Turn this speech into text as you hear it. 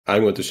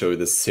I'm going to show you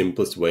the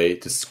simplest way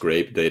to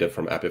scrape data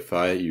from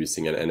Apify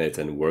using an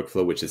N8N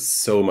workflow, which is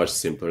so much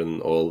simpler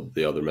than all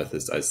the other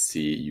methods I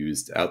see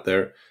used out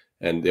there.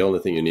 And the only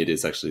thing you need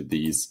is actually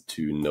these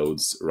two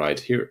nodes right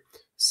here.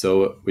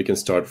 So we can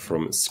start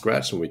from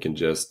scratch and we can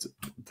just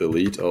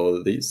delete all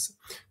of these.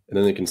 And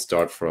then you can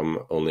start from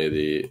only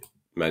the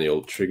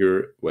manual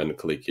trigger when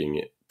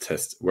clicking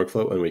test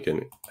workflow, and we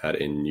can add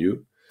a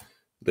new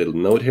little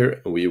node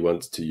here. We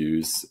want to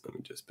use, let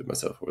me just put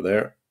myself over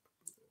there.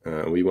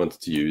 We want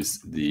to use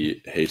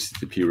the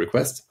HTTP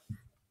request.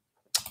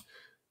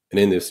 And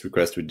in this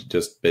request, we're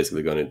just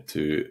basically going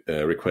to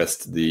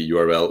request the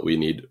URL we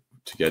need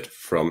to get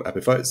from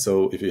Apify.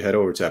 So if you head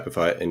over to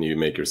Apify and you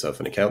make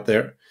yourself an account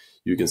there,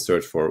 you can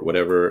search for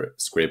whatever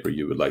scraper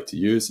you would like to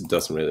use. It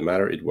doesn't really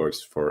matter. It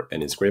works for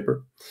any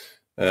scraper.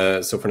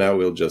 So for now,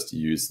 we'll just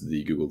use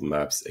the Google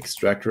Maps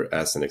extractor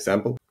as an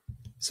example.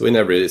 So in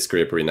every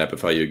scraper in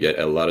Apify, you get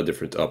a lot of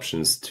different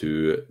options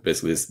to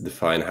basically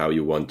define how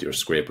you want your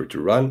scraper to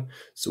run.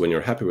 So when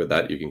you're happy with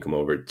that, you can come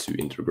over to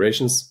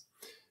integrations.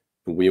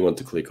 We want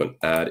to click on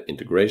add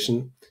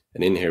integration.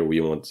 And in here,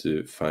 we want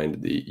to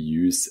find the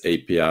use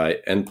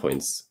API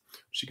endpoints,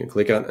 which you can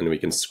click on, and we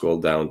can scroll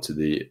down to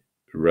the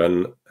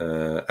run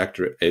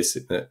actor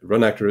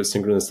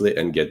synchronously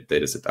and get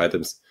dataset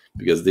items,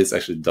 because this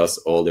actually does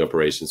all the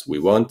operations we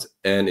want,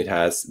 and it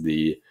has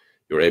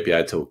your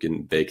API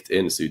token baked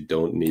in, so you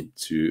don't need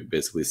to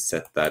basically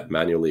set that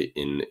manually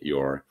in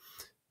your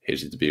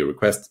HTTP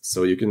request.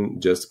 So you can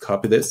just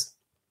copy this,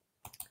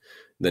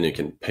 then you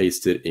can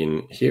paste it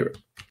in here.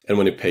 And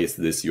when you paste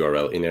this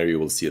URL in here, you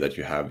will see that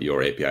you have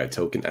your API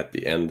token at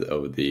the end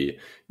of the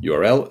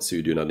URL, so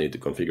you do not need to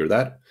configure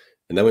that.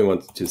 And then we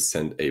want to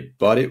send a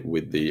body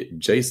with the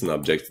JSON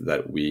object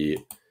that we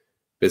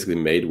basically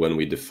made when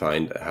we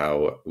defined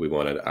how we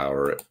wanted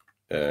our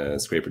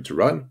scraper to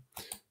run.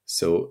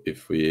 So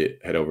if we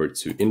head over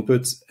to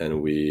inputs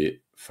and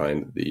we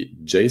find the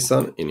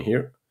JSON in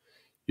here,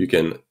 you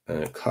can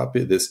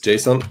copy this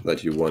JSON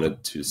that you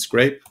wanted to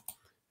scrape.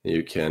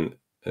 You can,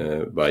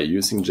 by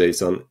using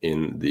JSON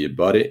in the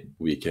body,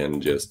 we can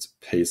just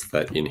paste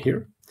that in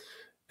here.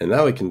 And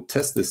now we can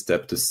test this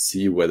step to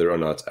see whether or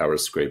not our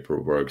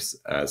scraper works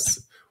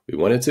as we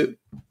want it to.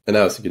 And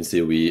now, as you can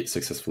see, we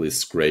successfully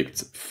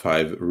scraped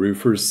 5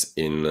 roofers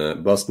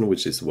in Boston,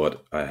 which is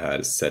what I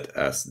had set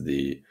as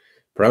the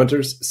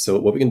parameters. So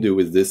what we can do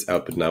with this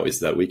output now is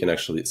that we can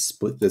actually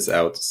split this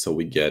out so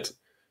we get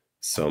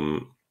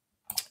some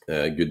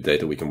good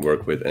data we can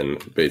work with,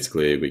 and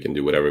basically we can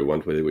do whatever we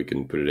want with it. We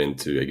can put it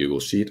into a Google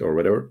Sheet or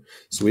whatever.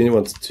 So we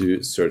want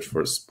to search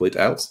for split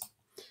out,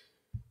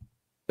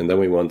 and then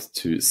we want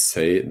to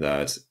say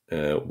that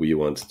we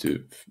want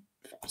to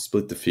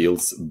split the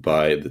fields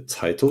by the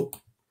title.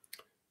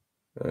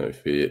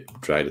 If we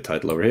drag the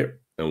title over here,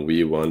 and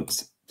we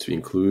want to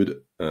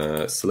include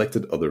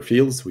selected other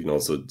fields. We can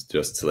also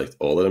just select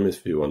all of them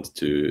if we want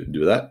to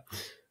do that.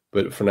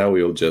 But for now,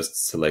 we will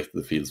just select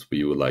the fields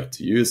we would like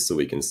to use. So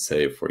we can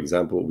say, for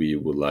example, we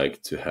would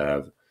like to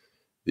have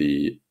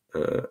the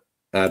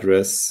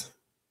address,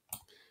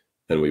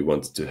 and we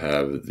want to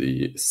have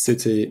the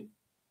city,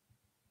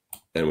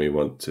 and we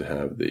want to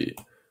have the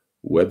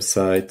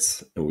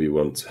website, and we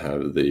want to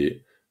have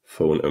the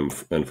phone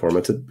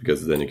unformatted,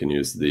 because then you can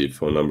use the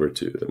phone number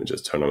to, let me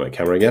just turn on my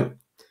camera again.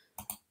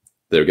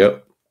 There we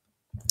go.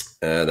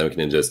 And then we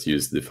can just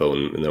use the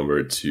phone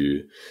number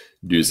to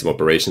do some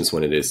operations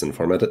when it is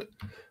unformatted.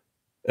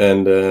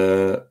 And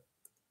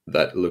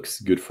that looks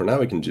good for now.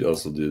 We can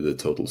also do the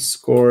total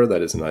score.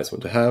 That is a nice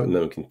one to have. And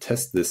then we can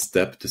test this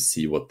step to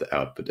see what the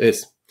output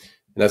is.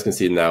 And as you can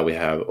see, now we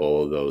have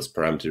all those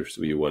parameters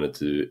we wanted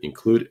to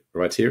include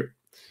right here,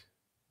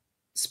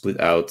 split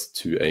out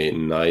to a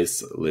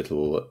nice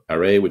little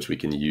array, which we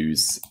can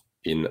use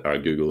in our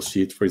Google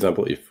Sheet. For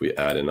example, if we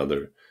add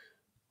another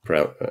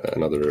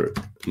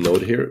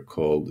node here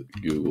called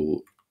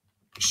Google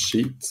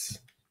Sheet.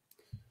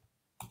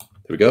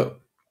 There we go.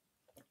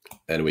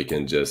 And we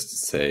can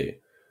just say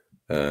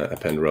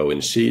append row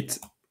in sheet.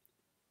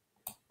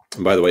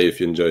 And by the way, if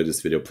you enjoyed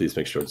this video, please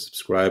make sure to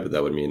subscribe.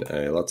 That would mean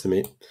a lot to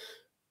me.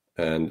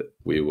 And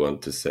we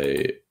want to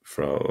say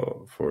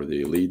for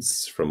the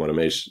leads from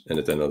automation,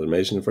 N8N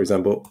automation, for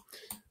example,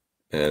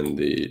 and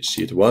the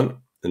sheet 1.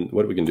 And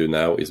what we can do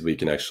now is we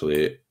can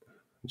actually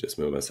just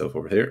move myself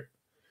over here.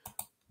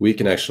 We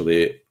can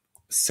actually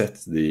set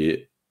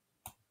the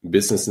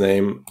business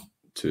name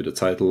to the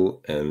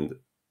title and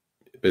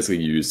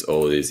basically use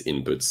all of these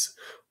inputs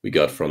we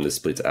got from the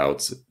split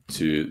out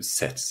to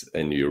set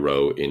a new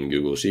row in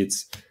Google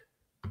Sheets.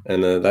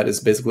 And that is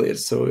basically it.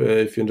 So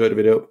if you enjoyed the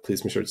video,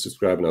 please make sure to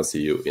subscribe, and I'll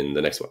see you in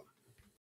the next one.